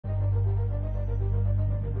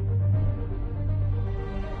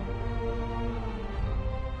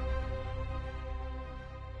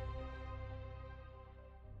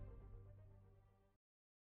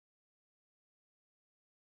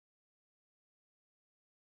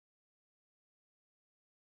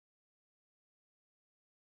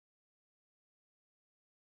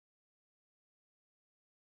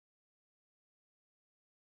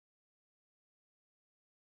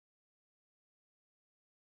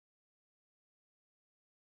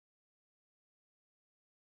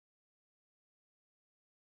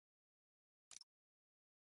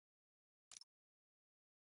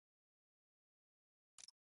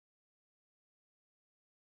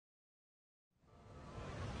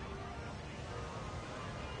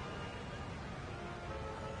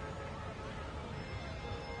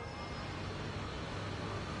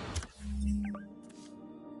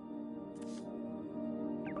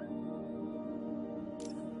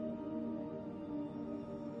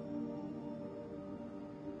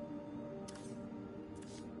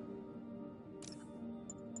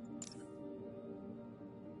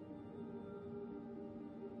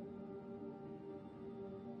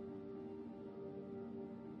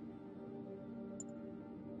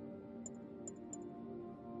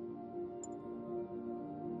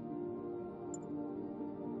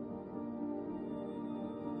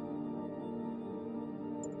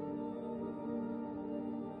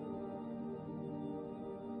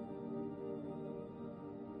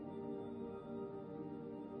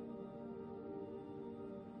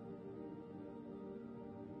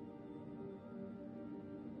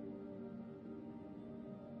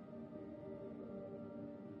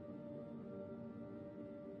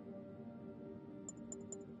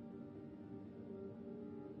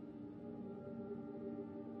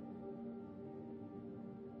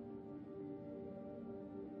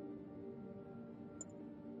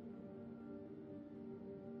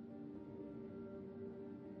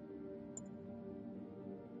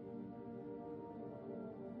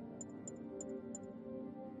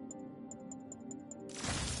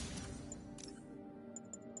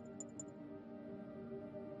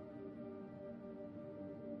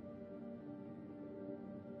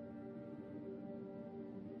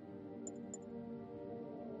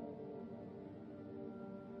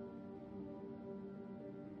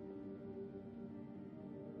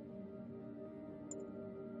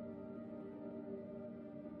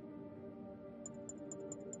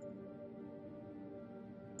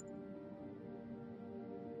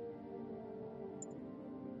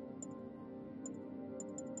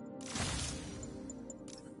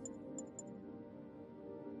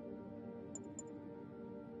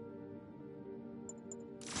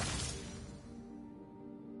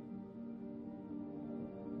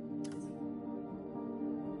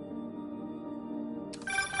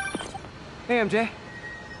Hey, MJ.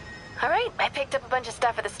 All right, I picked up a bunch of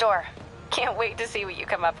stuff at the store. Can't wait to see what you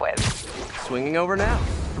come up with. Swinging over now.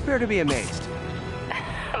 Prepare to be amazed.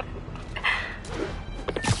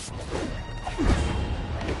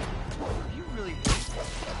 You really...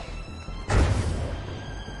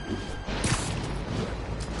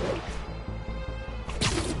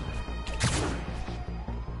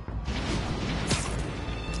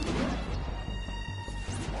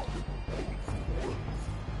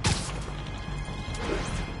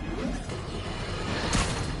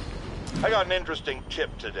 I got an interesting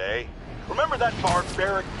tip today. Remember that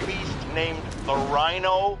barbaric beast named the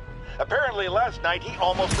Rhino? Apparently last night he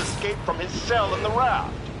almost escaped from his cell in the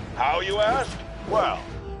raft. How, you ask? Well,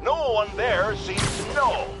 no one there seems to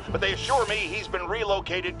know, but they assure me he's been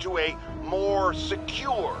relocated to a more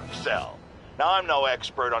secure cell. Now, I'm no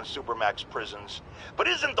expert on Supermax prisons, but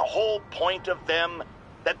isn't the whole point of them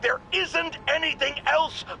that there isn't anything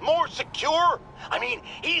else more secure? I mean,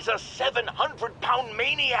 he's a 700-pound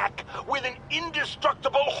maniac with an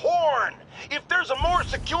indestructible horn. If there's a more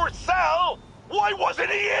secure cell, why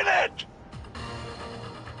wasn't he in it?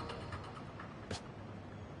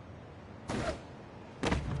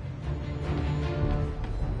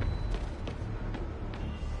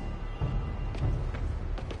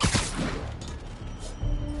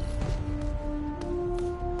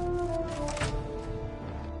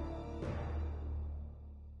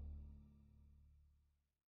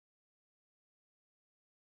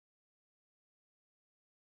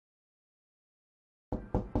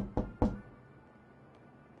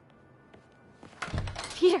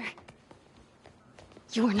 Peter!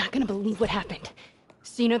 You are not gonna believe what happened.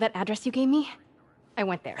 So you know that address you gave me? I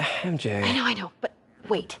went there. MJ. I know, but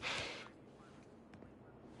wait.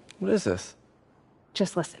 What is this?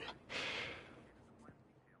 Just listen.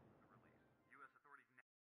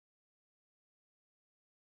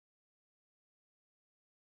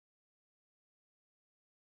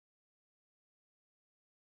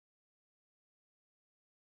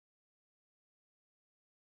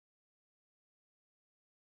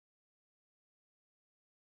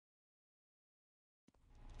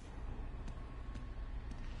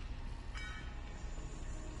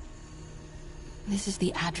 This is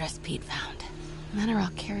the address Pete found. Men are all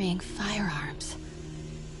carrying firearms.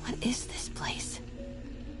 What is this place?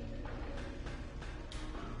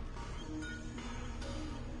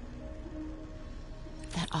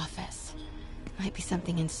 That office. Might be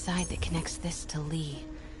something inside that connects this to Lee.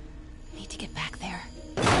 Need to get back there.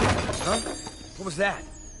 Huh? What was that?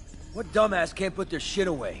 What dumbass can't put their shit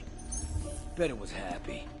away? Bet it was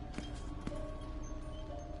Happy.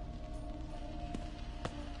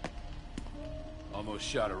 Almost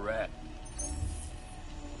shot a rat.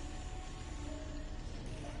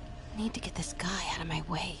 Need to get this guy out of my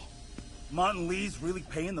way. Martin Lee's really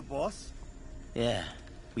paying the boss? Yeah.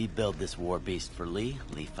 We build this war beast for Lee.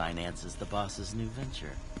 Lee finances the boss's new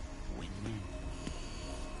venture. Win-win.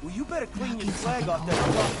 Well, you better clean Knocking your flag something off that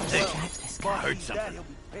over. rock. Distract this guy. Heard something. He'll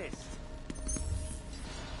be pissed.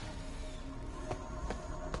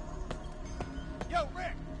 Yo,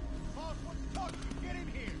 Rick! Boss wants to talk to you. Get in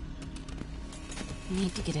here!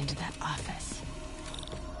 Need to get into that office.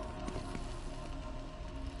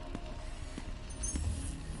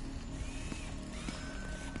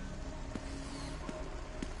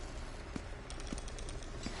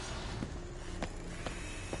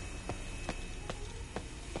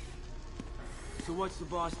 So what's the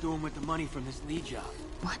boss doing with the money from this Lee job?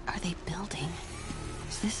 What are they building?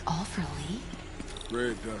 Is this all for Lee?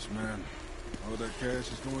 Grave dust, man. All that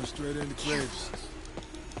cash is going straight into graves.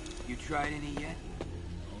 You tried any yet?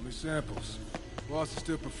 Only samples. Boss is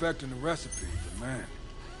still perfecting the recipe, but man,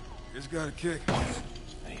 it's got a kick.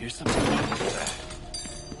 I hear something.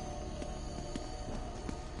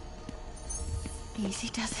 Easy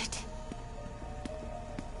does it.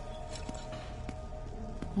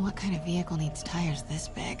 What kind of vehicle needs tires this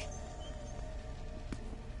big?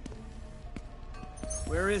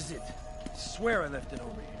 Where is it? I swear I left it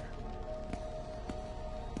over here.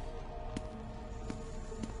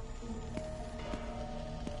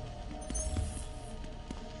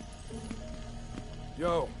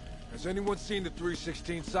 Yo, has anyone seen the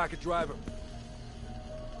 316 socket driver?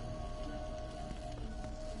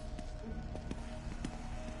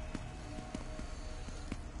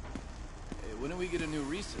 Hey, when do we get a new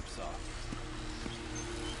recip saw?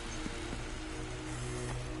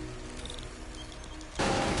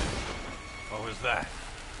 What was that?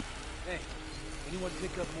 Hey, anyone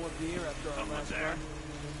pick up more beer after our Someone last there. run?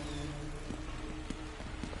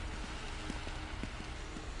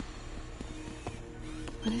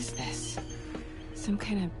 What is this? Some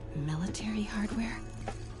kind of military hardware?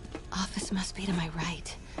 office must be to my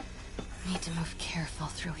right. Need to move careful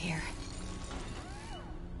through here.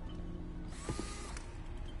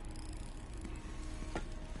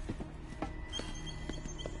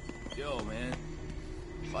 Yo, man.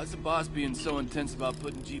 Why's the boss being so intense about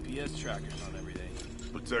putting GPS trackers on everything?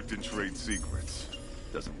 Protecting trade secrets.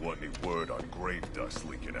 Doesn't want any word on grave dust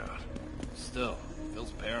leaking out. Still,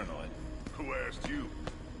 feels paranoid. Who asked you?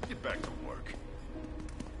 Get back to work.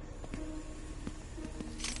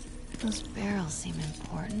 Those barrels seem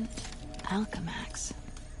important. Alchemax.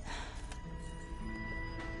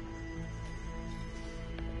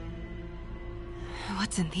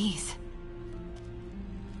 What's in these?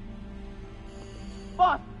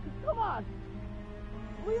 Boss, come on!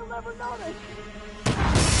 We'll never notice!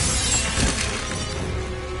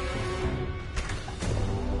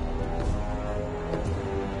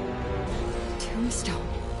 Tombstone.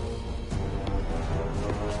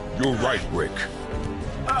 You're right, Rick.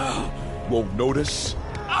 Won't notice?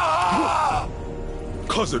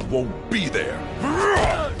 Cause it won't be there.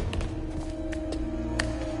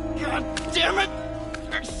 God damn it!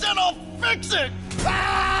 I said I'll fix it!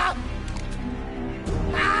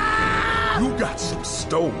 You got some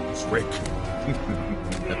stones, Rick.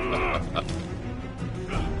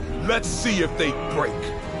 Let's see if they break.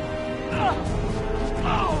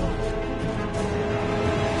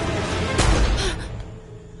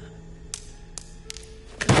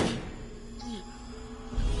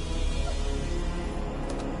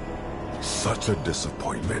 Such a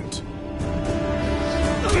disappointment.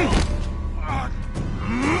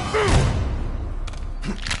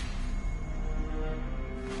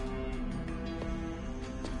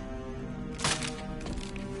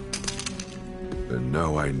 And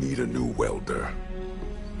now I need a new welder.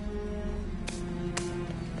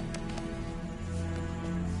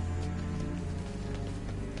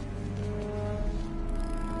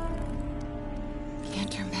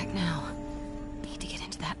 Can't turn back now. Need to get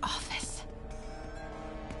into that office.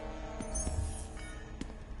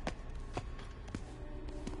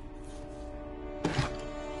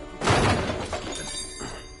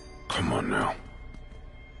 Come on now.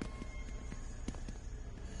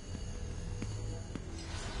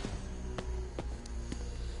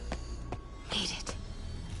 Made it.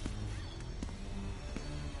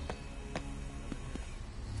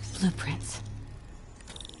 Blueprints.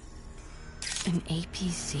 An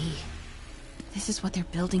APC. This is what they're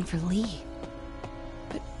building for Lee.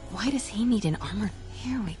 But why does he need an armor?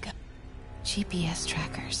 Here we go. GPS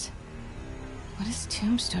trackers. What is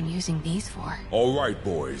Tombstone using these for? All right,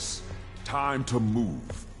 boys. Time to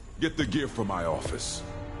move. Get the gear from my office.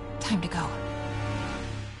 Time to go.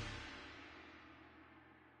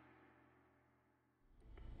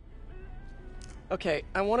 Okay,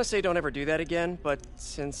 I want to say don't ever do that again, but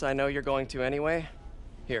since I know you're going to anyway,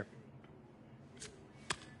 here.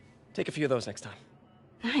 Take a few of those next time.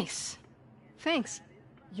 Nice. Thanks.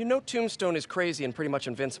 You know Tombstone is crazy and pretty much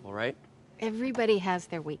invincible, right? Everybody has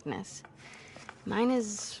their weakness. Mine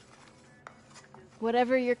is...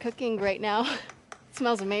 whatever you're cooking right now. It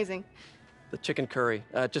smells amazing. The chicken curry.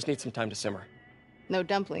 Just needs some time to simmer. No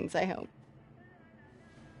dumplings, I hope.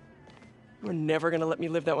 You're never gonna let me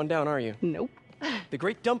live that one down, are you? Nope. The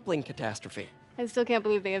Great Dumpling Catastrophe. I still can't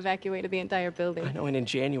believe they evacuated the entire building. I know, and in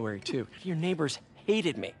January, too. Your neighbors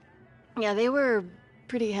hated me. Yeah, they were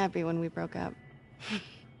pretty happy when we broke up.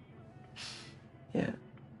 Yeah.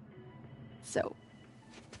 So,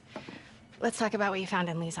 let's talk about what you found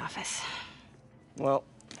in Lee's office. Well,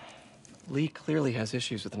 Lee clearly has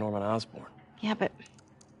issues with Norman Osborn. Yeah, but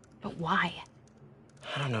why?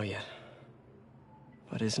 I don't know yet.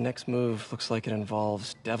 But his next move looks like it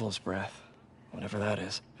involves Devil's Breath. Whatever that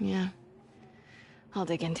is. Yeah. I'll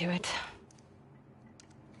dig into it.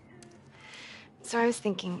 So I was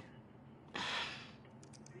thinking...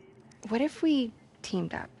 what if we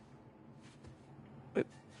teamed up?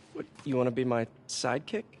 What, you want to be my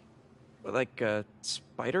sidekick? Like a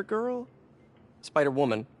spider girl? Spider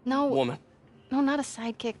woman? No. Woman. No, not a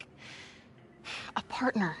sidekick. A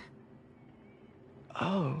partner.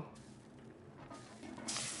 Oh.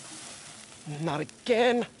 Not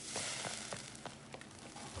again.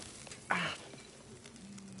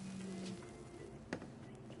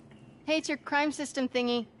 Hey, it's your crime system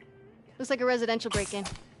thingy. Looks like a residential break-in.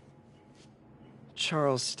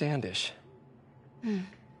 Charles Standish.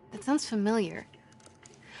 That sounds familiar.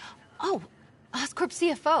 Oh, Oscorp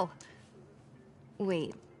CFO.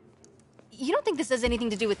 Wait. You don't think this has anything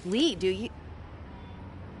to do with Lee, do you?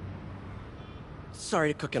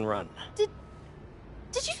 Sorry to cook and run. Did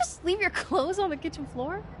you just leave your clothes on the kitchen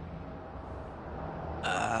floor?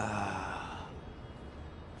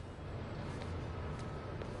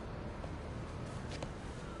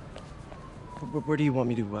 Where do you want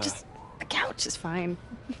me to, Just the couch is fine.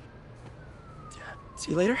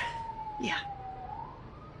 See you later? Yeah.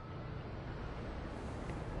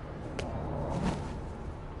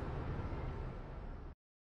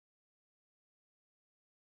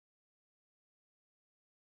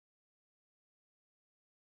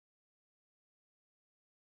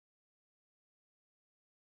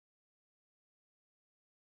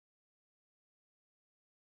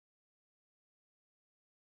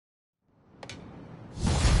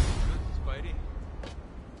 Spidey?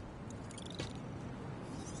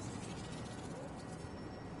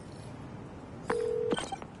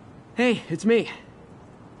 Hey, it's me.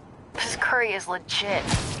 This curry is legit.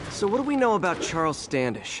 So what do we know about Charles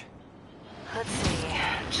Standish? Let's see.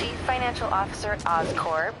 Chief Financial Officer at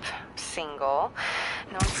Oscorp. Single.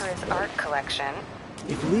 Known for his art collection.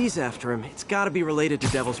 If Lee's after him, it's gotta be related to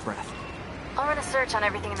Devil's Breath. I'll run a search on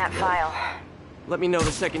everything in that file. Let me know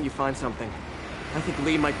the second you find something. I think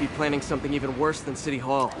Lee might be planning something even worse than City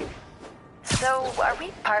Hall. So, are we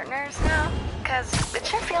partners now? Because it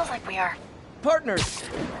sure feels like we are. Partners!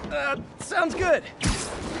 Sounds good.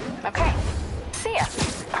 Okay. See ya,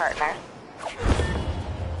 partner.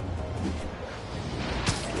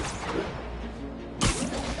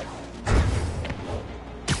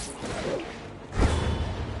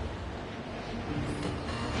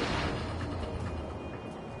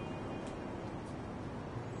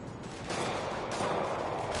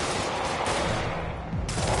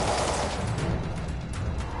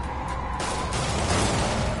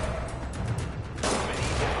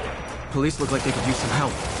 Police look like they could use some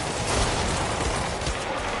help.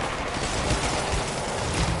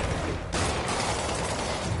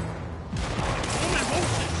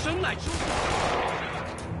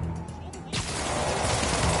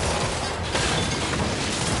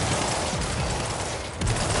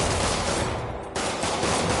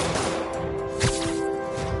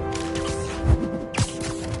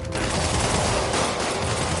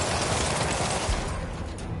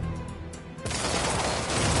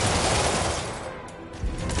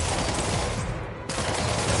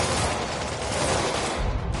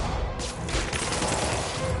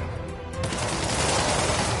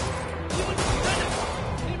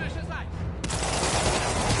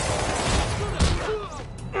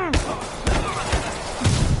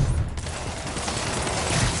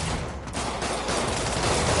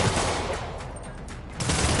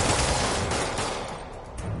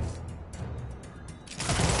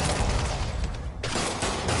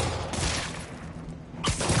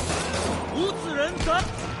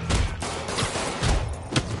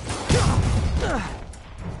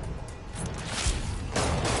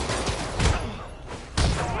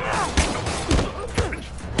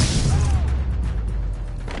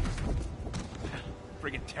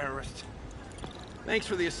 Friggin' terrorist. Thanks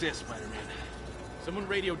for the assist, Spider-Man. Someone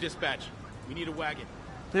radio dispatch. We need a wagon.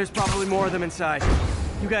 There's probably more of them inside.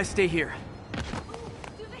 You guys stay here.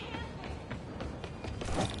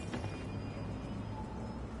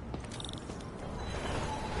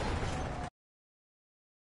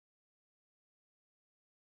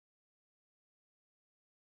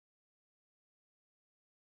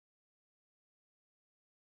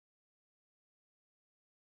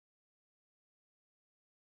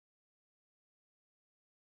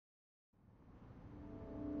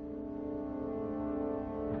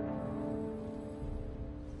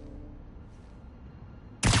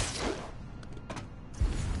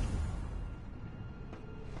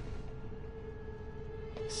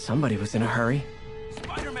 Somebody was in a hurry.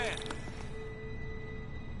 Spider-Man!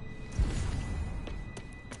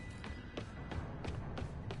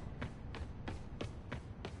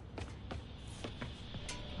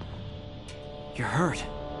 You're hurt.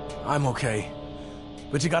 I'm okay.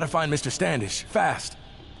 But you gotta find Mr. Standish, fast.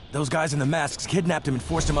 Those guys in the masks kidnapped him and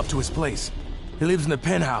forced him up to his place. He lives in the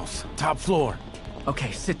penthouse, top floor.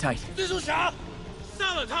 Okay, sit tight. 蜘蛛侠，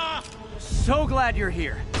杀了他！ So glad you're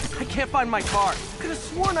here. I can't find my car. Could have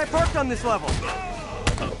sworn I parked on this level.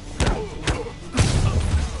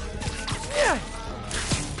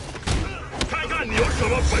 看看你有什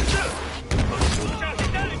么本事！下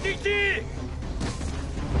去带领进击！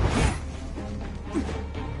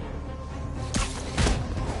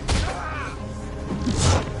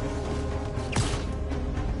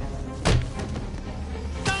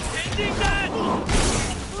 当前进战！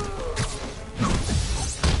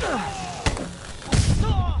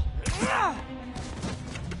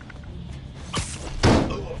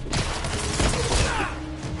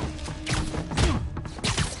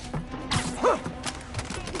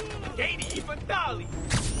 给你一份大礼。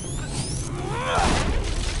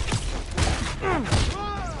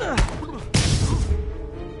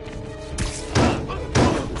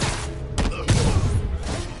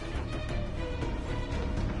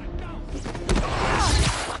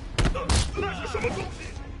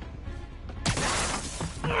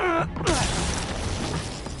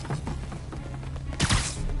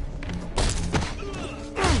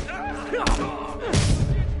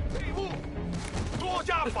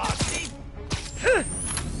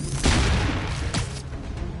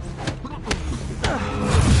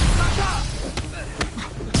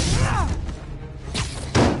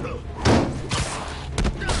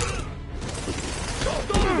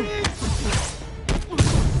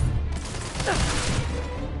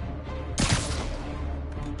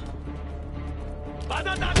把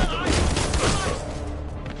他打上来！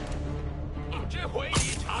这回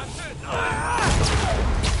你尝试了。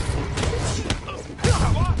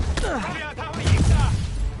这样他会赢的。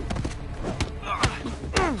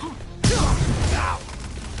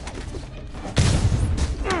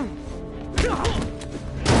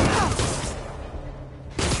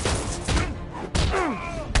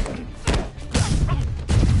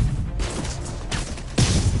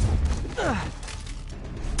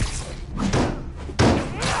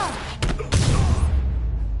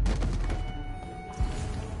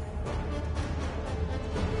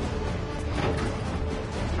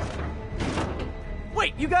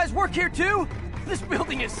Wait, you guys work here too? This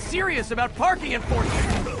building is serious about parking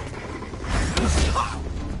enforcement.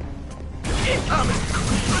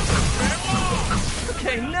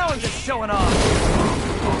 Okay, now I'm just showing off.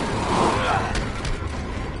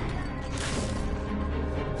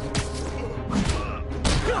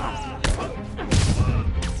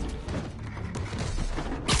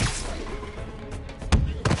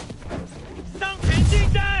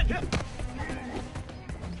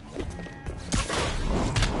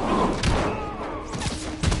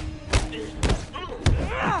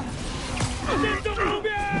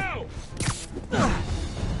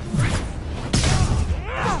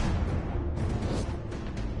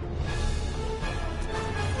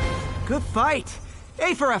 Good fight.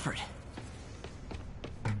 A for effort.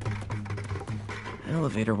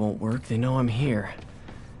 Elevator won't work. They know I'm here.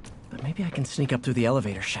 But maybe I can sneak up through the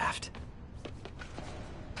elevator shaft.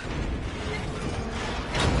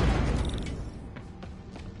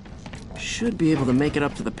 Should be able to make it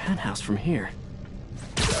up to the penthouse from here.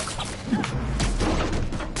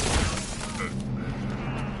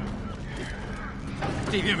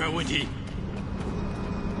 这边没有问题。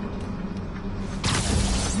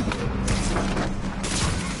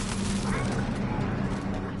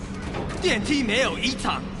电梯没有异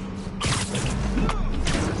常。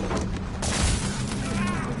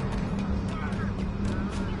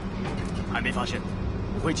还没发现，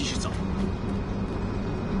我会继续找。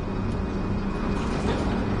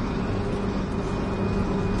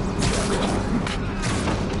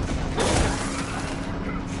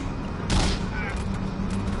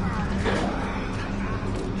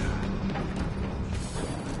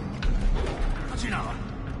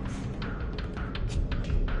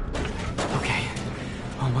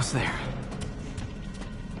 Almost there.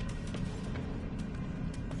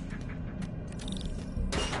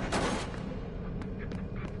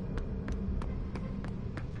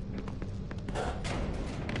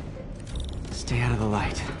 Stay out of the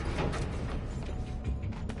light.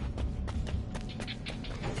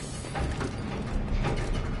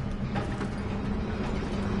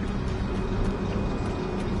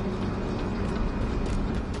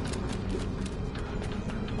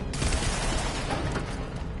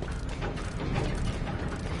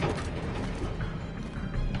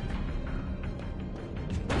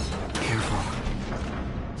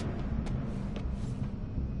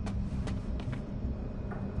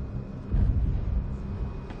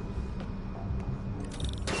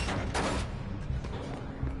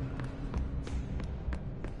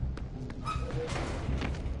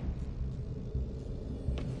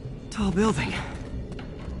 Tall building.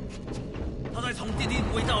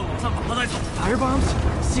 Fire bombs?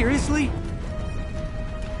 Seriously?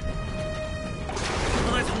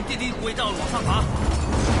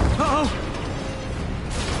 Uh-oh!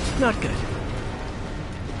 Not good.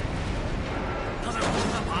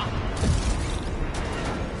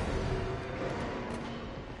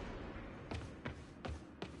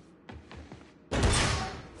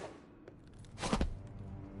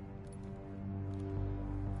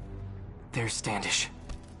 There's Standish.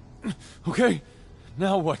 Okay,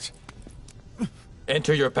 now what?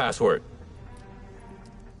 Enter your password.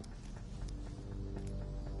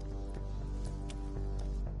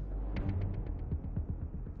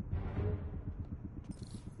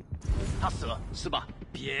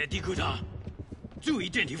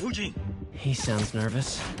 He sounds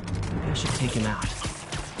nervous. Maybe I should take him out.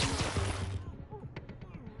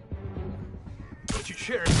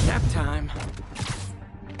 Nap time.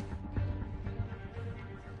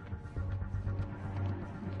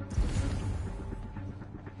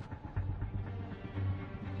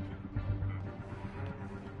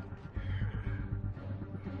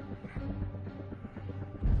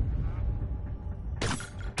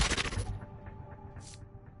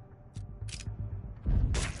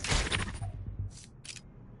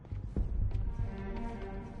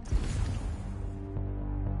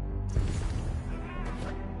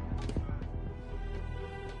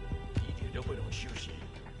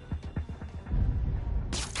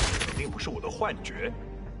 定不是我的幻觉。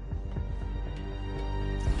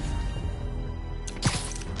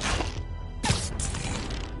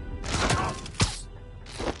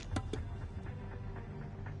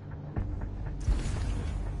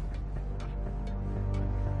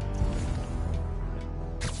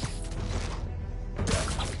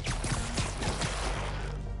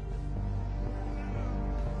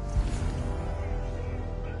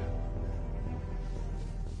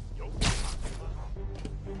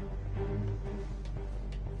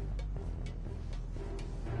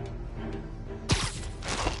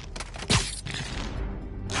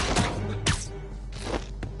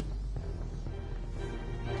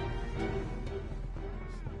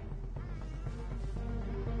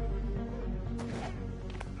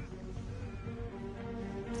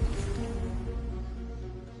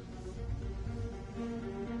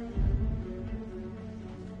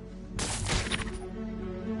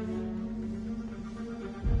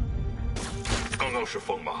刚刚是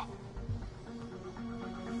风吗？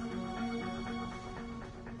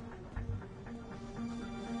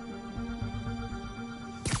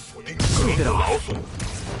我宁可个老鼠。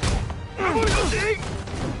不行！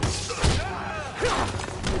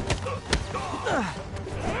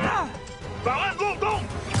档案漏洞！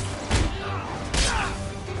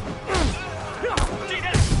这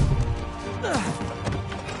边！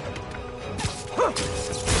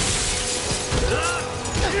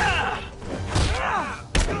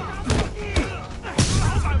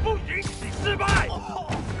老板不允许失败。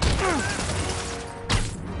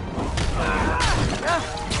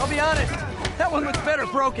I'll be honest, that one looks better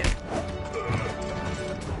broken.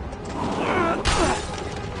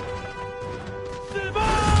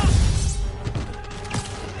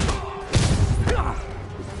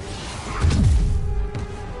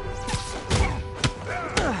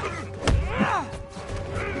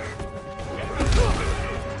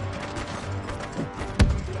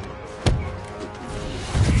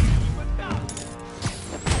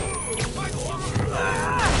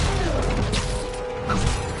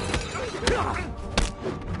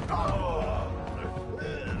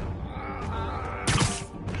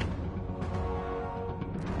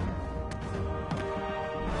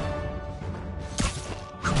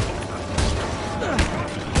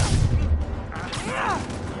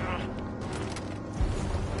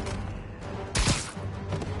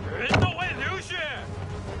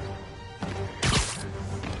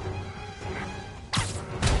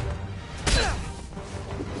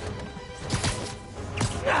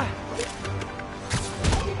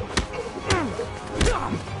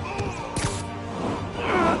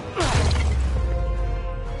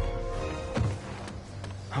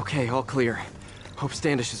 Okay, all clear. Hope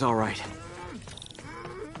Standish is all right.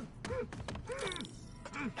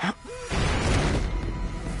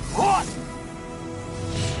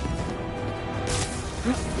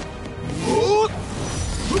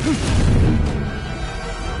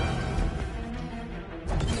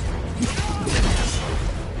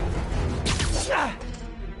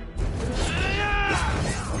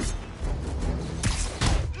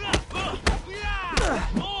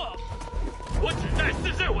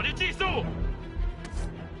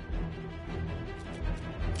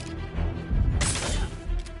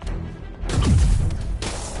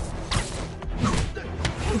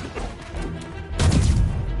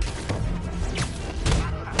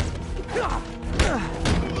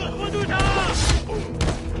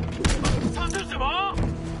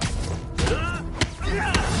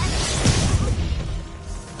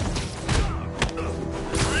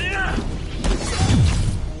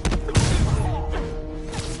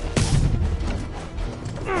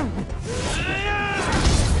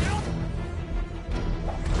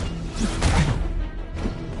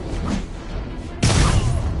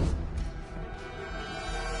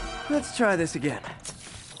 Let's try this again.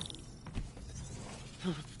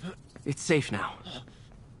 It's safe now.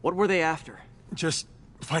 What were they after? Just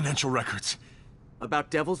financial records. About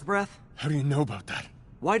Devil's Breath? How do you know about that?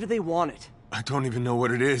 Why do they want it? I don't even know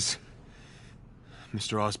what it is.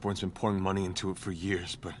 Mr. Osborn's been pouring money into it for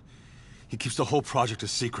years, but he keeps the whole project a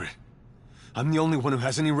secret. I'm the only one who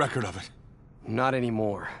has any record of it. Not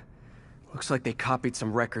anymore. Looks like they copied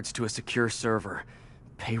some records to a secure server.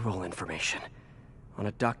 Payroll information. On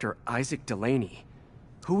a Dr. Isaac Delaney.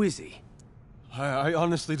 Who is he? I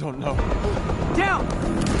honestly don't know. Down!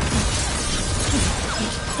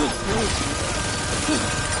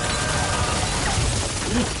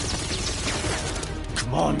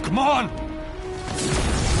 Come on, come on!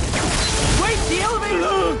 Wait, the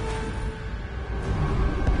elevator!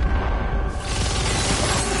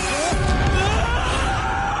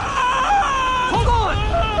 Hold on!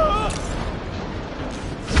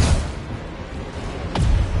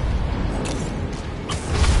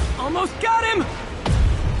 Almost got him!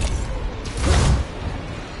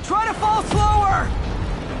 Try to fall slower!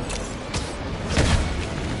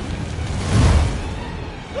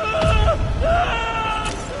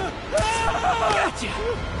 Gotcha!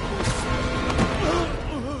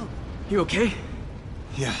 You okay?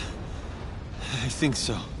 Yeah, I think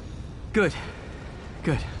so. Good.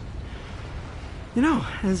 Good. You know,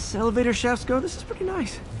 as elevator shafts go, this is pretty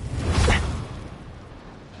nice.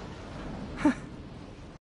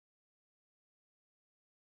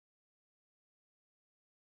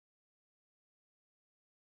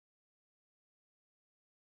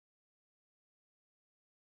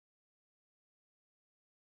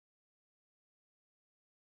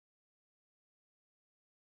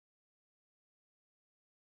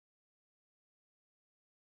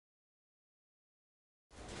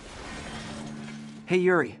 Hey,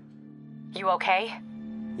 Yuri. You okay?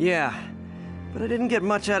 Yeah, but I didn't get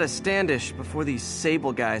much out of Standish before these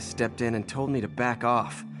Sable guys stepped in and told me to back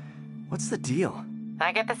off. What's the deal?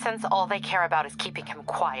 I get the sense all they care about is keeping him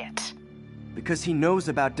quiet. Because he knows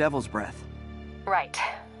about Devil's Breath. Right.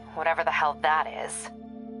 Whatever the hell that is.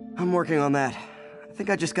 I'm working on that. I think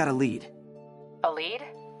I just got a lead. A lead?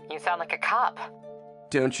 You sound like a cop.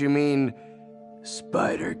 Don't you mean...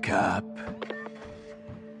 Spider Cop?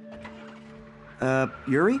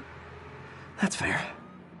 Yuri? That's fair.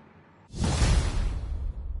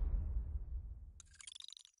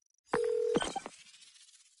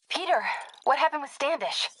 Peter, what happened with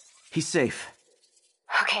Standish? He's safe.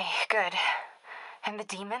 Okay, good. And the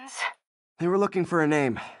demons? They were looking for a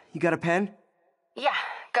name. You got a pen? Yeah,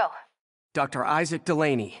 go. Dr. Isaac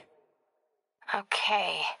Delaney.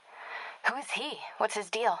 Okay. Who is he? What's his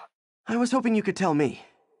deal? I was hoping you could tell me.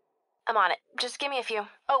 I'm on it. Just give me a few.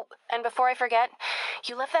 Oh, and before I forget,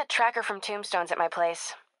 you left that tracker from Tombstones at my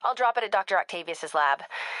place. I'll drop it at Dr. Octavius's lab.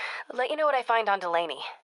 Let you know what I find on Delaney.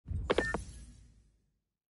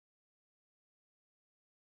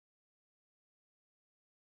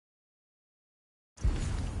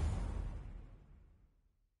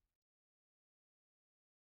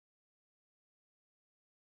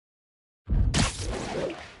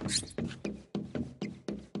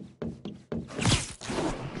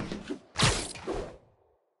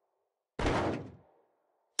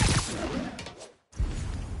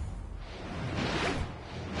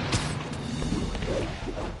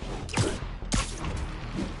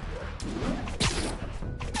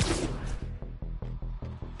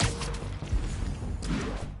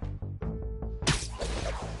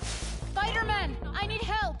 Spider-Man! I need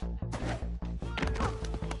help!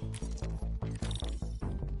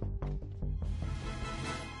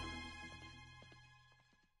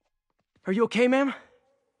 Are you okay, ma'am?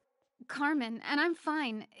 Carmen, and I'm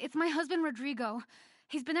fine. It's my husband, Rodrigo.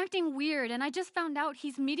 He's been acting weird, and I just found out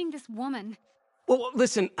he's meeting this woman. Well,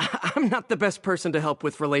 listen, I'm not the best person to help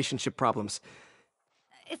with relationship problems.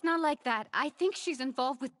 It's not like that. I think she's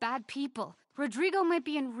involved with bad people. Rodrigo might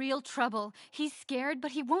be in real trouble. He's scared,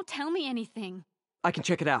 but he won't tell me anything. I can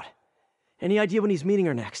check it out. Any idea when he's meeting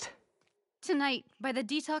her next? Tonight, by the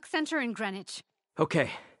detox center in Greenwich.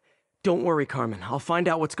 Okay. Don't worry, Carmen. I'll find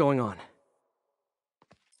out what's going on.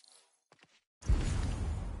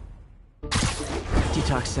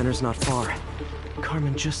 Detox center's not far.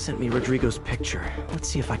 Carmen just sent me Rodrigo's picture. Let's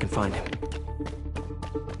see if I can find him.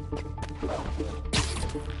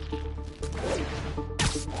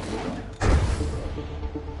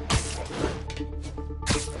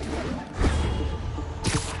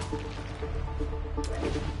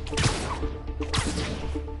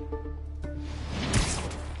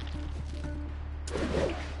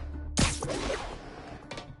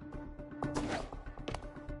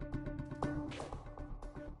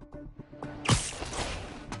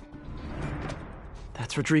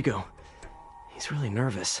 That's Rodrigo. He's really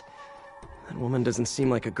nervous. That woman doesn't seem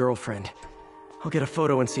like a girlfriend. I'll get a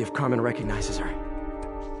photo and see if Carmen recognizes her.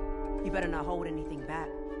 You better not hold anything back.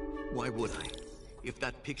 Why would I? If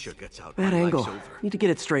that picture gets out, Bad my angle. life's over. Need to get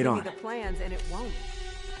it straight Give on. me the plans and it won't.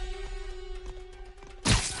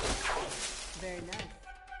 Very nice.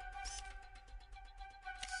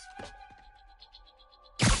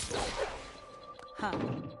 Huh.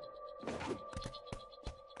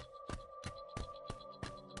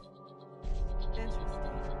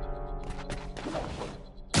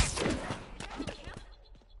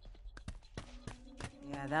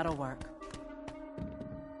 Yeah, that'll work.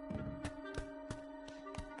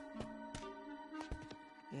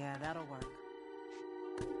 Yeah, that'll work.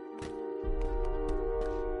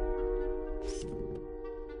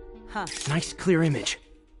 Huh. Nice clear image.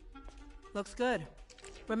 Looks good.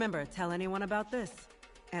 Remember, tell anyone about this,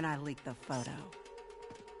 and I leak the photo.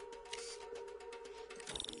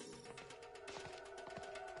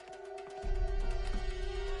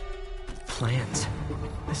 Plans.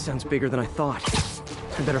 This sounds bigger than I thought.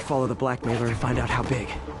 I better follow the blackmailer and find out how big.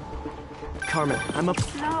 Carmen, I'm up...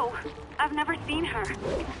 No, I've never seen her.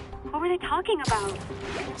 What were they talking about?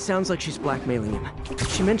 Sounds like she's blackmailing him.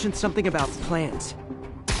 She mentioned something about plans.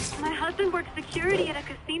 My husband works security at a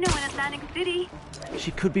casino in Atlantic City. She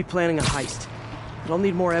could be planning a heist. But I'll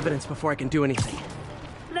need more evidence before I can do anything.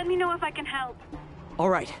 Let me know if I can help. All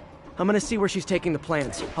right. I'm gonna see where she's taking the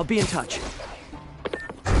plans. I'll be in touch.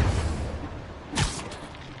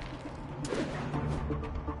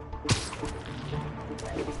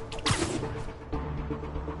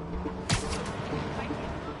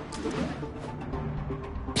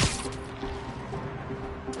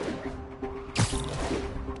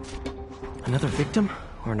 Another victim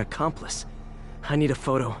or an accomplice? I need a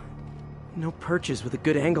photo. No perches with a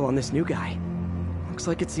good angle on this new guy. Looks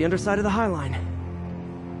like it's the underside of the High Line.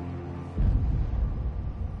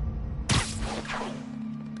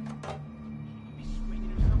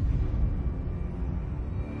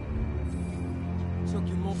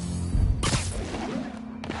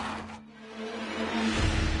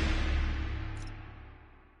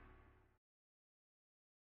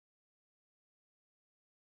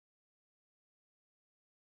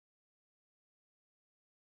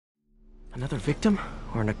 Another victim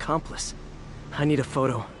or an accomplice? I need a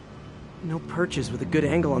photo. No perches with a good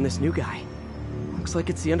angle on this new guy. Looks like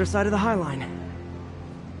it's the underside of the High Line.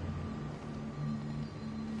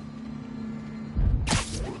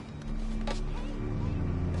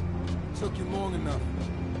 Took you long enough.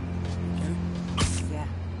 Yeah.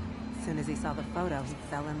 As soon as he saw the photo, he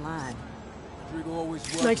fell in line. Rodrigo always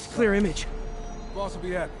was. Nice clear image. Boss will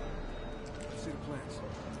be happy. See the plans.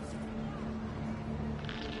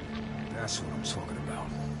 That's what I'm talking about.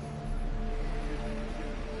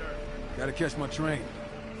 Gotta catch my train.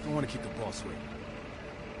 Don't want to keep the boss waiting.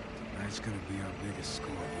 Tonight's gonna be our biggest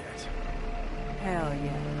score yet. Hell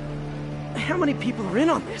yeah. How many people are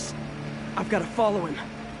in on this? I've got to follow him.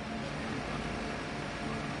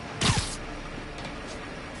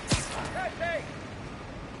 Hey!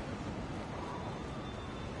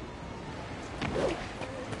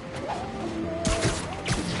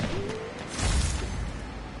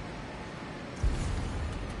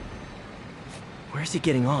 Where's he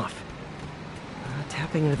getting off?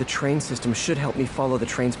 Tapping into the train system should help me follow the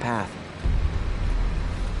train's path.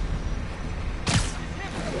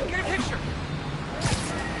 Get a picture!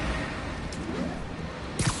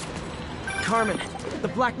 Carmen, the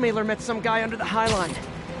blackmailer met some guy under the High Line.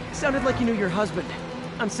 Sounded like he knew your husband.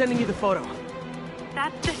 I'm sending you the photo.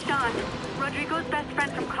 That's Deshaun, Rodrigo's best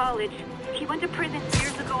friend from college. He went to prison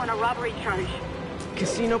years ago on a robbery charge.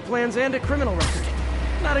 Casino plans and a criminal record.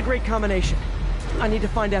 Not a great combination. I need to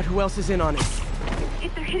find out who else is in on it.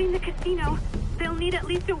 If they're hitting the casino, they'll need at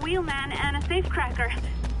least a wheelman and a safecracker.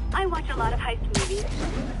 I watch a lot of heist movies.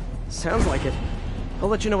 Sounds like it. I'll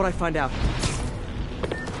let you know what I find out.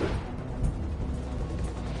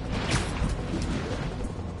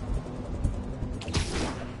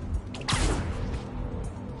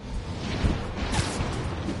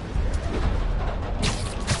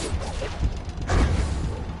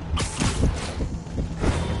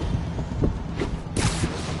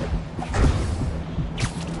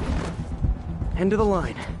 End of the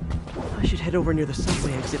line. I should head over near the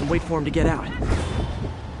subway exit and wait for him to get out.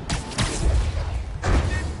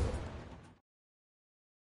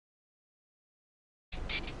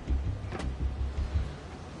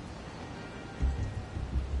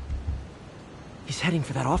 He's heading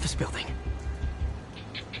for that office building.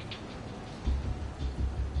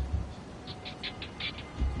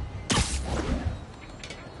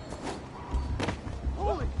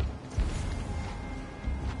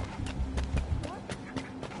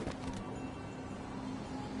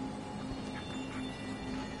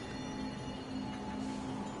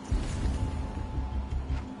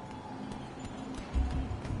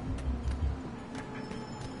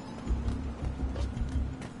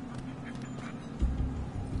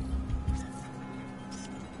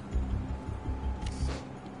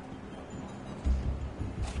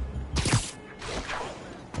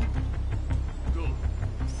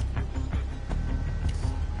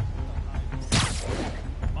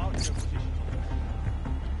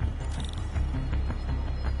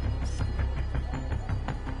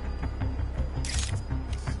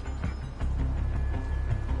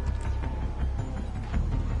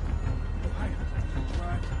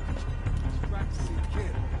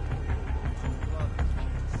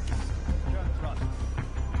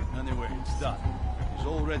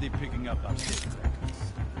 Already picking up our sister.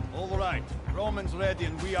 All right, Roman's ready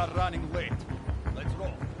and we are running late. Let's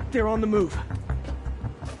roll. They're on the move.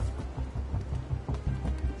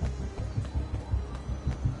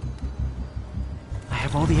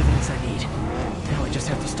 have all the evidence I need. Now I just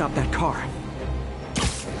have to stop that car.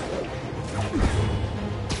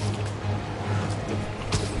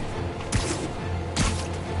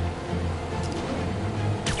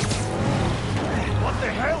 What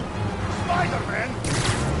the hell? Spider-Man!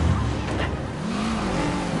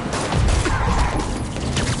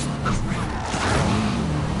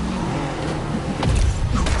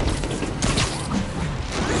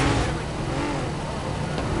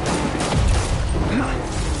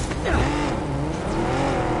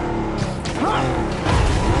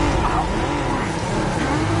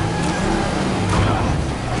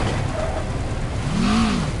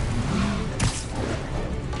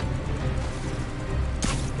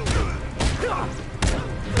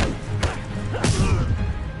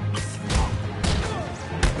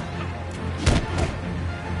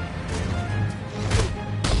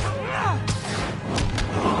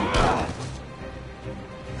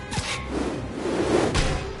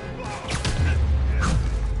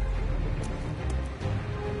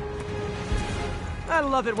 I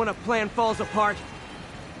love it when a plan falls apart.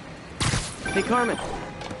 Hey, Carmen.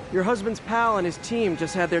 Your husband's pal and his team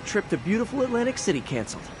just had their trip to beautiful Atlantic City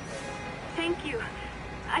canceled. Thank you.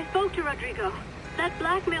 I spoke to Rodrigo. That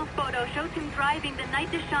blackmail photo shows him driving the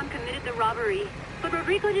night Deshawn committed the robbery. But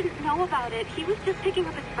Rodrigo didn't know about it. He was just picking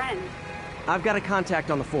up his friend. I've got a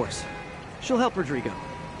contact on the force. She'll help Rodrigo,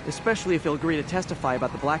 especially if he'll agree to testify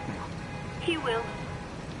about the blackmail. He will.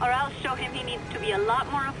 Or I'll show him he needs to be a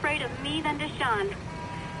lot more afraid of me than Deshawn.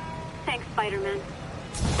 Thanks, Spider-Man.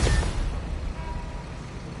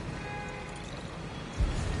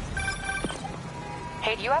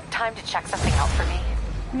 Hey, do you have time to check something out for me?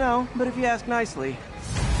 No, but if you ask nicely.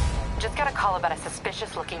 Just got a call about a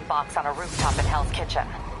suspicious-looking box on a rooftop in Hell's Kitchen.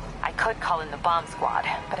 I could call in the bomb squad,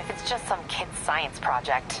 but if it's just some kid's science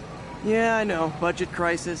project... Yeah, I know. Budget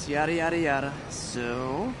crisis, yada yada yada.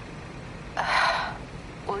 So?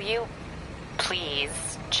 Will you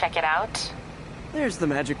please check it out? There's the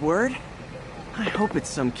magic word. I hope it's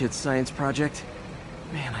some kid's science project.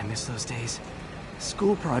 Man, I miss those days.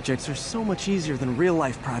 School projects are so much easier than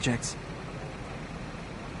real-life projects.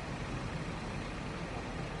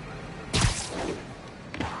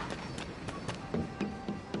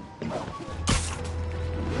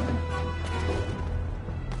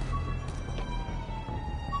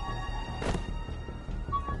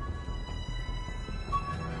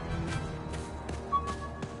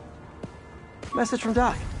 Message from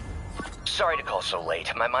Doc. Sorry to call so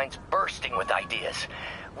late. My mind's bursting with ideas.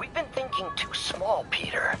 We've been thinking too small,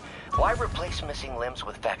 Peter. Why replace missing limbs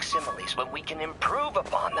with facsimiles when we can improve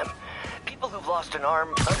upon them? People who've lost an arm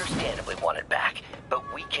understandably want it back, but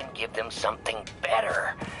we can give them something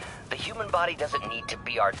better. The human body doesn't need to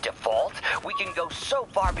be our default. We can go so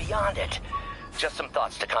far beyond it. Just some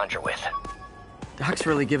thoughts to conjure with. Doc's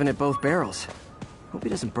really giving it both barrels. Hope he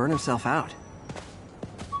doesn't burn himself out.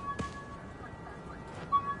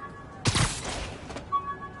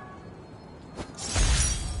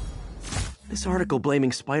 This article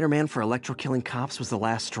blaming Spider-Man for electro-killing cops was the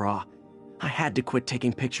last straw. I had to quit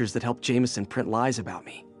taking pictures that helped Jameson print lies about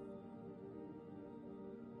me.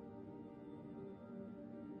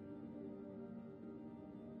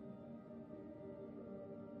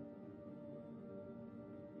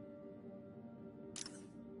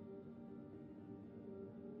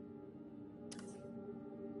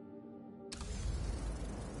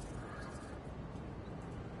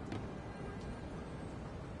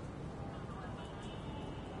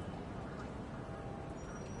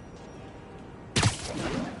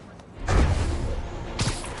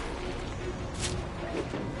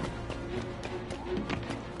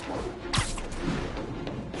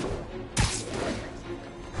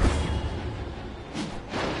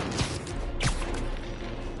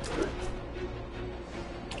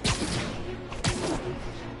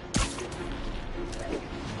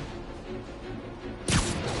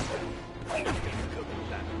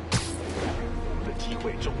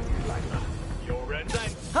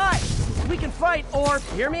 Hi! We can fight, or,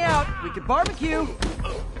 hear me out, we could barbecue.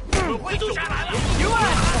 You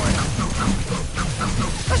asked for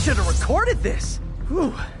it! I should have recorded this!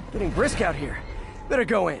 Whew, getting brisk out here. Better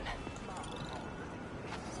go in.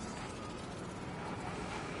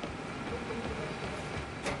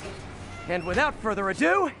 And without further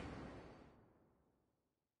ado...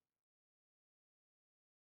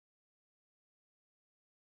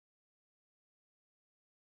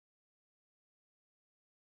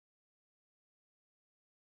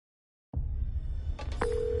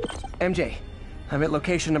 MJ, I'm at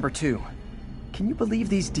location number 2. Can you believe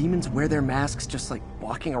these demons wear their masks just like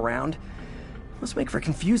walking around? Must make for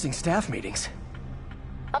confusing staff meetings.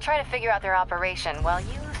 I'll try to figure out their operation while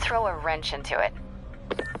you throw a wrench into it.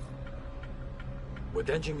 我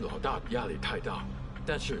担心老大压力太大，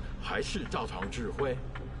但是还是照常指挥。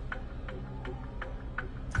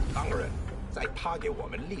当然，在他给我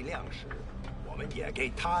们力量时，我们也给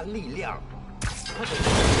他力量。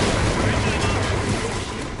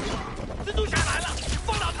蜘蛛侠来了，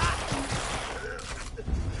放倒他！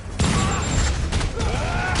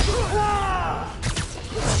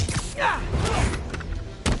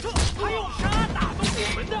他用沙打动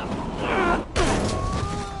我们的。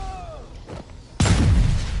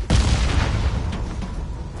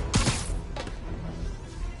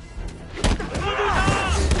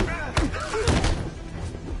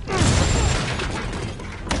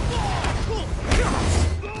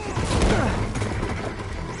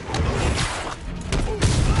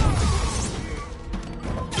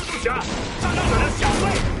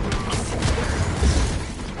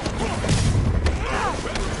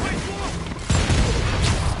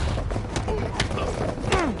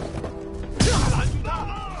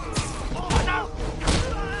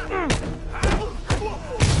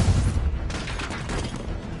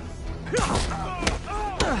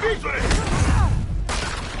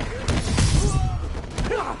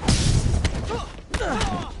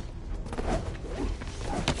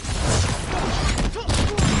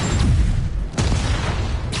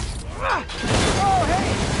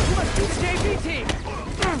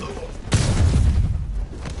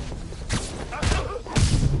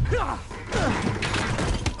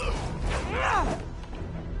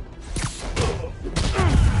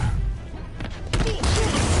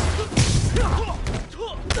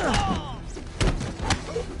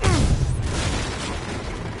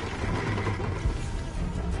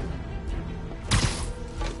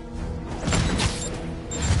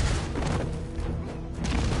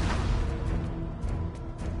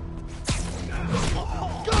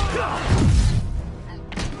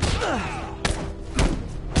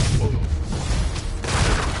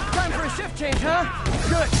 Change, huh?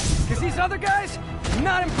 Good, because these other guys,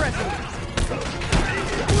 not impressive.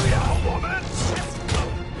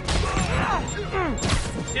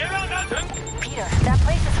 Peter, that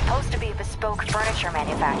place is supposed to be a bespoke furniture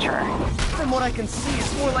manufacturer. From what I can see,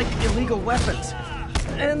 it's more like illegal weapons.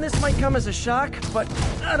 And this might come as a shock, but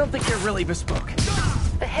I don't think they're really bespoke.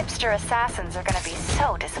 The hipster assassins are gonna be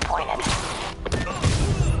so disappointed.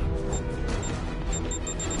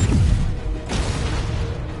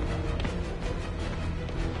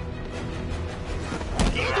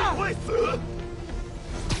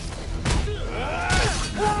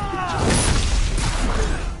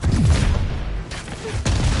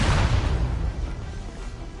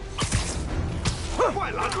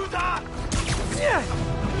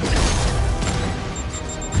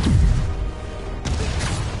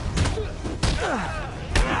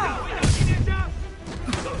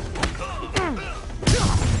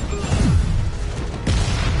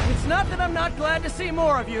 It's not that I'm not glad to see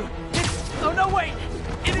more of you. It's... oh no, wait!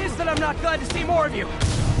 It is that I'm not glad to see more of you.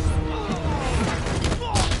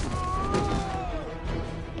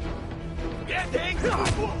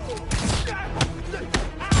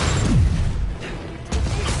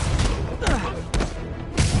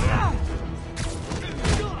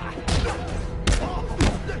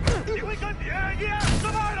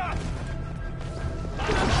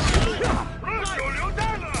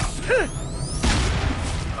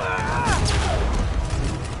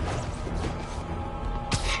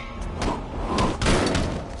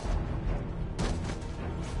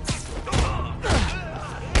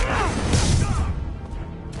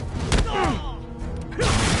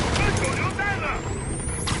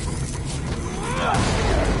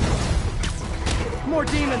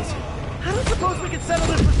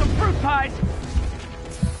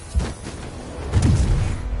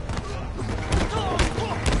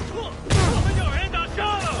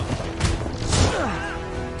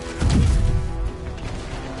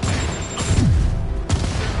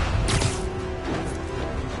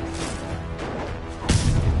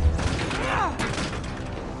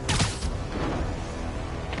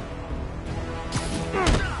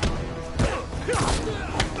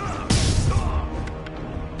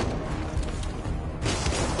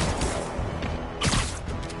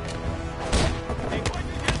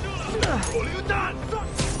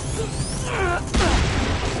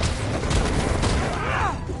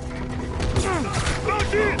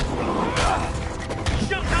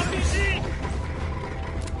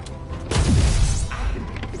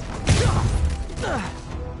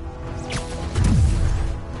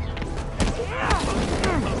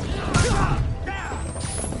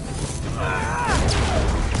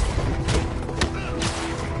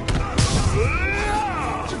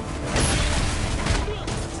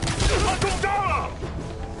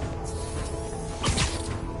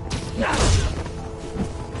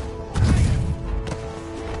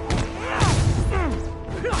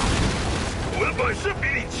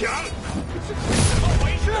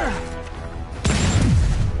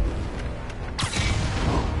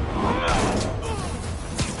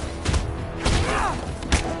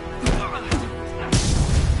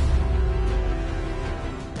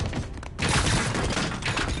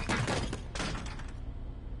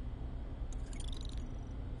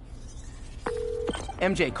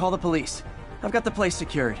 MJ, call the police. I've got the place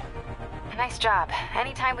secured. Nice job.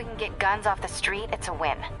 Anytime we can get guns off the street, it's a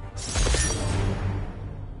win.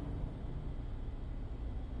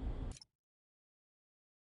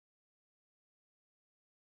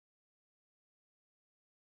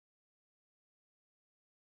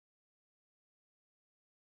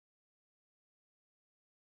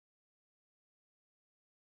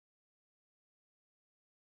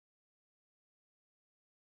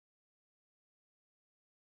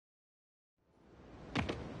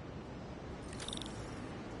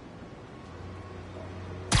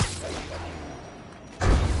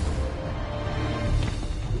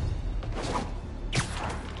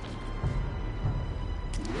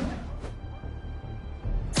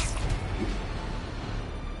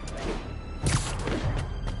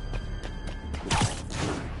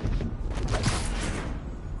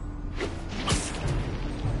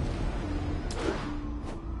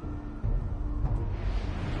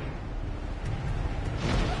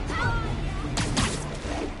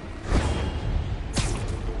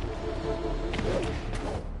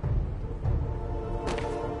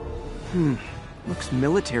 Looks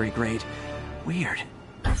military grade. Weird.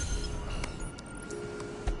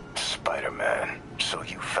 Spider-Man, so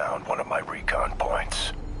you found one of my recon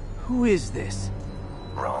points. Who is this?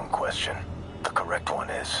 Wrong question. The correct one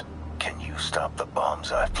is, can you stop the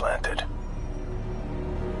bombs I've planted?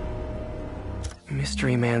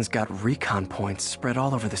 Mystery Man's got recon points spread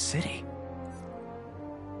all over the city.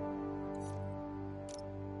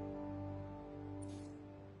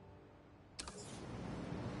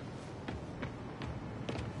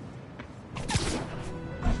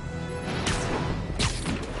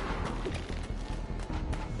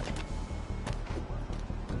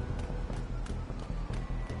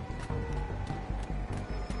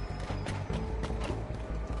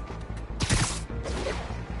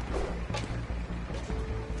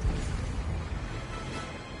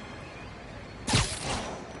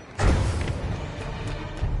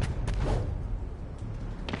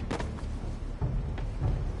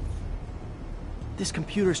 This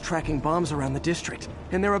computer's tracking bombs around the district,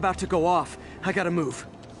 and they're about to go off. I gotta move.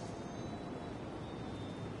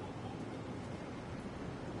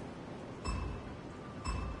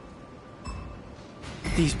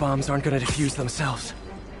 These bombs aren't gonna defuse themselves.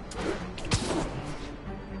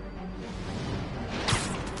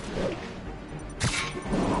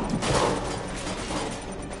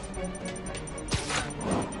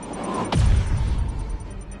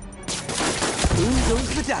 Boom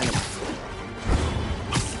goes the dynamite.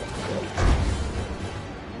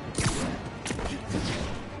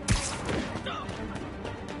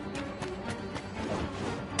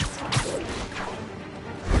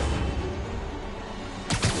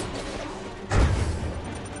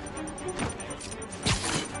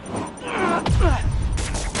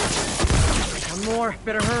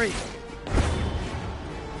 Better hurry.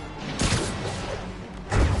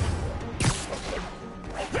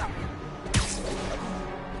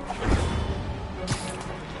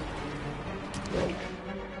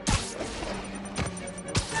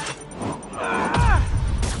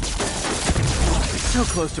 So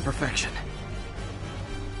close to perfection.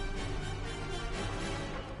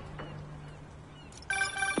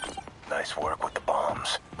 Nice work with the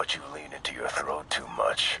bombs, but you lean into your throat too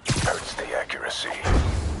much. Hurts the accuracy.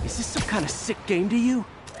 Is this some kind of sick game to you?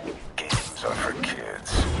 Games are for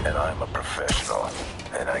kids, and I'm a professional,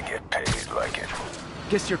 and I get paid like it.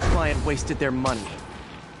 Guess your client wasted their money.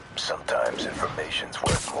 Sometimes information's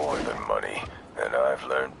worth more than money, and I've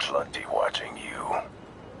learned plenty watching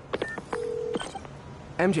you.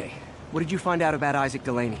 MJ, what did you find out about Isaac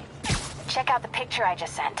Delaney? Check out the picture I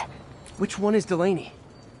just sent. Which one is Delaney?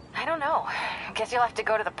 I don't know. Guess you'll have to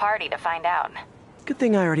go to the party to find out. Good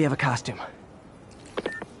thing I already have a costume.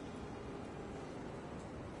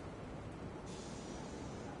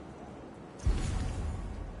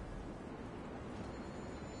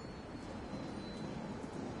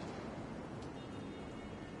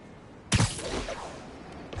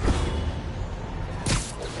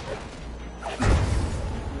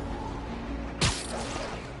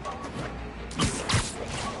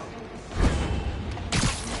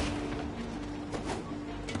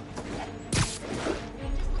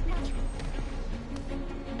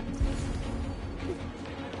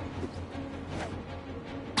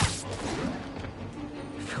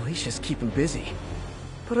 Felicia's keeping busy,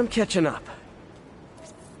 but I'm catching up.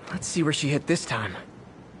 Let's see where she hit this time.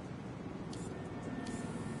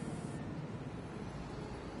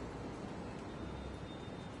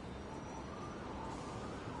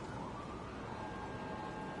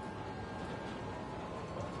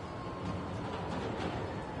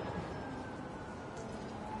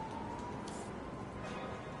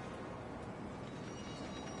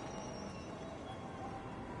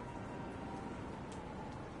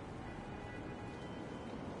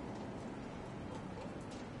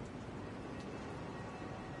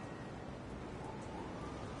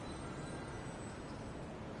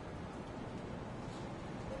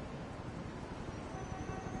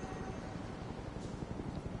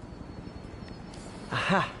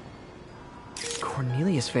 Ha!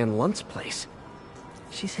 Cornelius Van Lunt's place.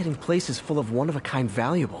 She's hitting places full of one-of-a-kind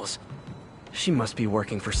valuables. She must be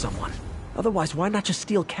working for someone. Otherwise, why not just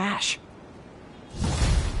steal cash?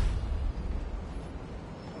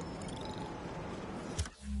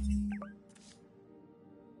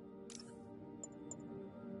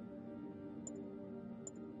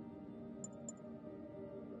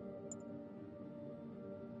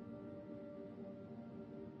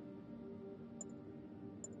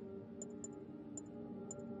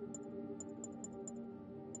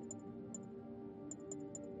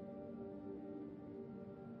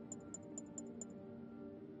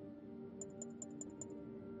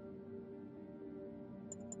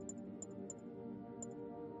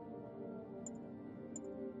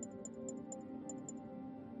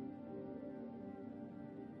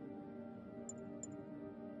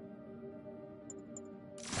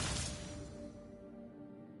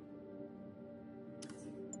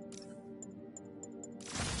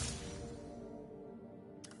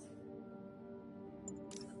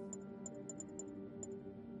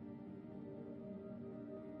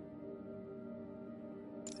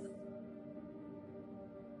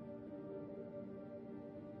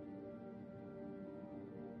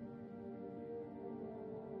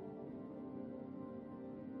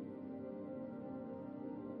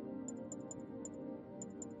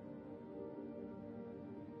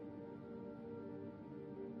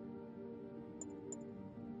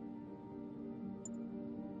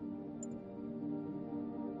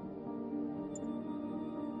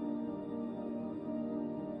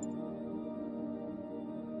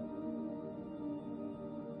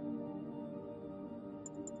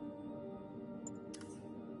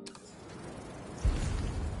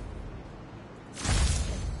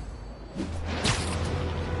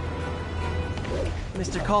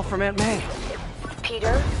 Missed a call from Aunt May.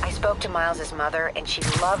 Peter, I spoke to Miles's mother, and she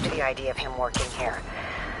loved the idea of him working here.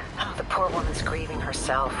 Oh, the poor woman's grieving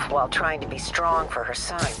herself while trying to be strong for her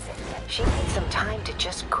son. She needs some time to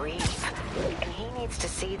just grieve, and he needs to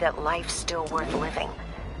see that life's still worth living.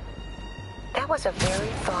 That was a very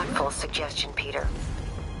thoughtful suggestion, Peter.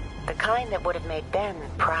 The kind that would have made Ben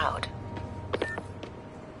proud.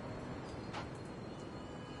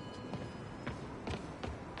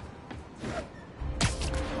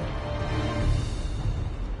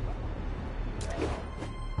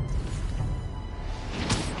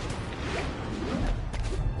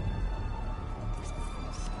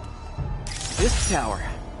 This tower.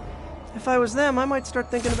 If I was them, I might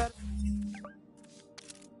start thinking about it.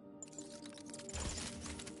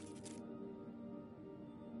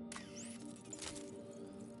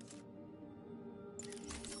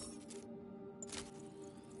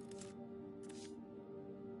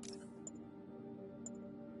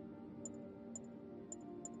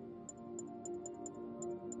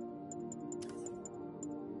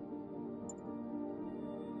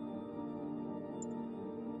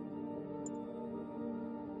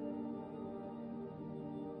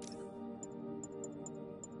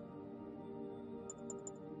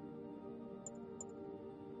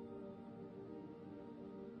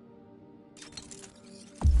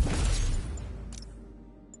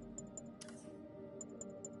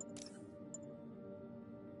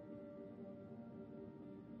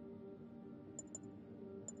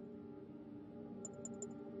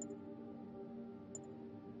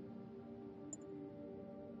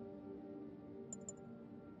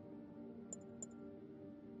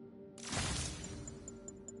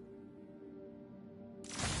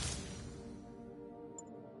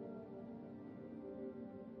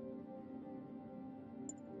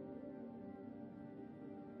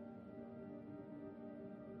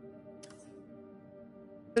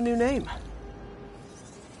 A new name.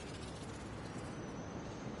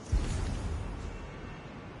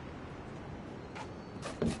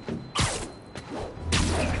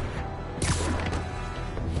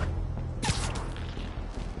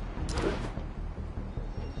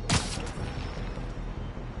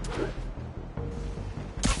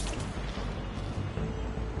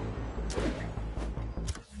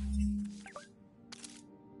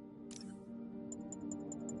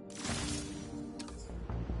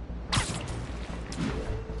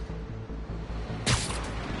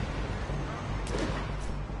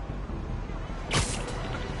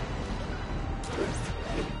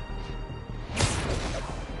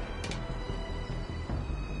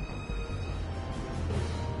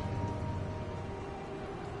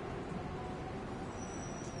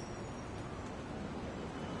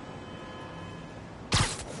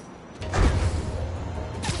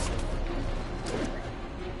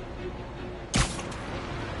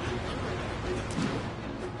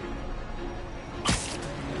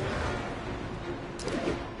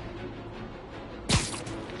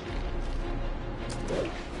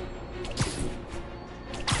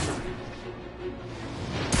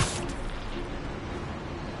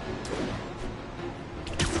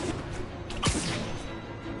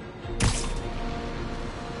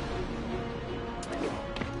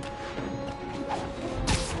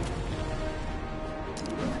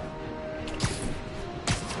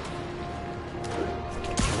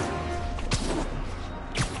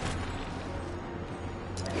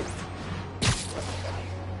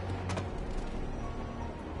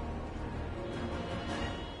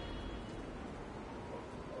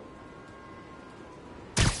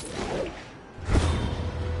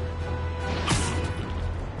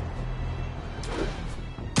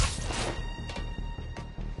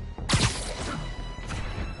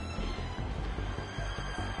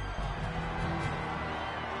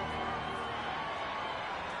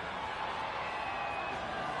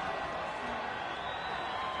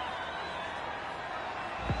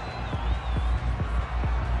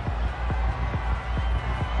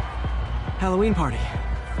 Halloween party.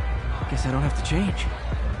 Guess I don't have to change.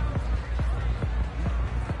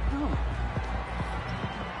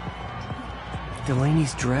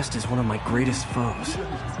 Delaney's dressed as one of my greatest foes.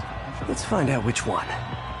 Let's find out which one.